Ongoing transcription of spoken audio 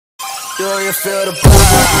Do you feel the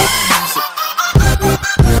vibes?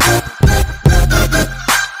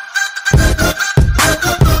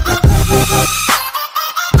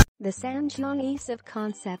 The Ssangyong e-SIV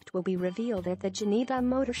concept will be revealed at the Geneva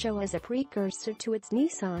Motor Show as a precursor to its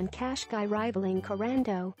Nissan Qashqai rivaling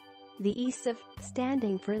Corando. The e-SIV,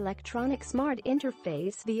 standing for Electronic Smart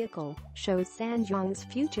Interface Vehicle, shows Ssangyong's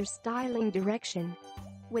future styling direction.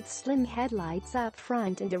 With slim headlights up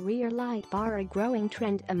front and a rear light bar, a growing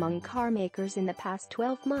trend among car makers in the past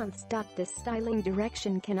 12 months. This styling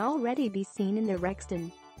direction can already be seen in the Rexton,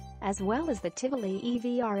 as well as the Tivoli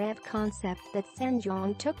e-SIV concept that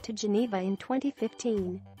Ssangyong took to Geneva in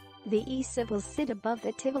 2015. The e-SIV will sit above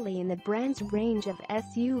the Tivoli in the brand's range of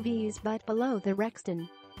SUVs but below the Rexton.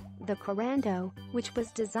 The Corando, which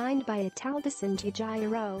was designed by Ateca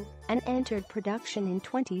Ssangyong and entered production in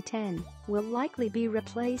 2010, will likely be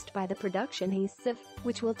replaced by the production e-SIV,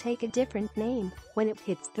 which will take a different name when it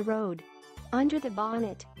hits the road. Under the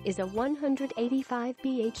bonnet is a 185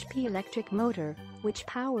 bhp electric motor, which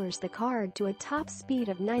powers the car to a top speed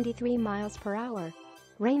of 93 miles per hour.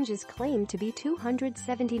 Range is claimed to be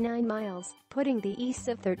 279 miles, putting the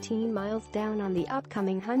e-SIV 13 miles down on the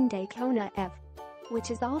upcoming Hyundai Kona F,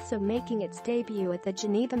 which is also making its debut at the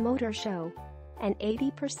Geneva Motor Show. An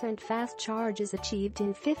 80% fast charge is achieved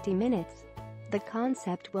in 50 minutes. The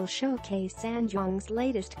concept will showcase Ssangyong's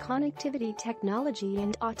latest connectivity technology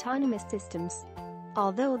and autonomous systems.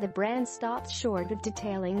 Although the brand stops short of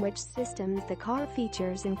detailing which systems the car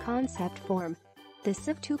features in concept form, the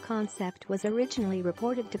SIV2 concept was originally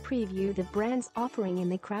reported to preview the brand's offering in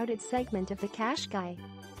the crowded segment of the Qashqai.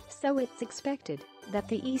 So it's expected that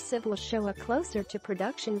the e-SIV will show a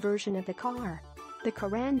closer-to-production version of the car. The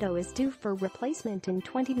Corando is due for replacement in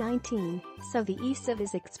 2019, so the e-SIV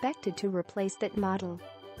is expected to replace that model,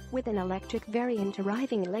 with an electric variant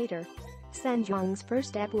arriving later. Ssangyong's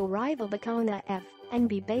first EV will rival the Kona F and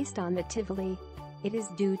be based on the Tivoli. It is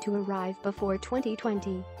due to arrive before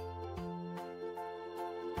 2020.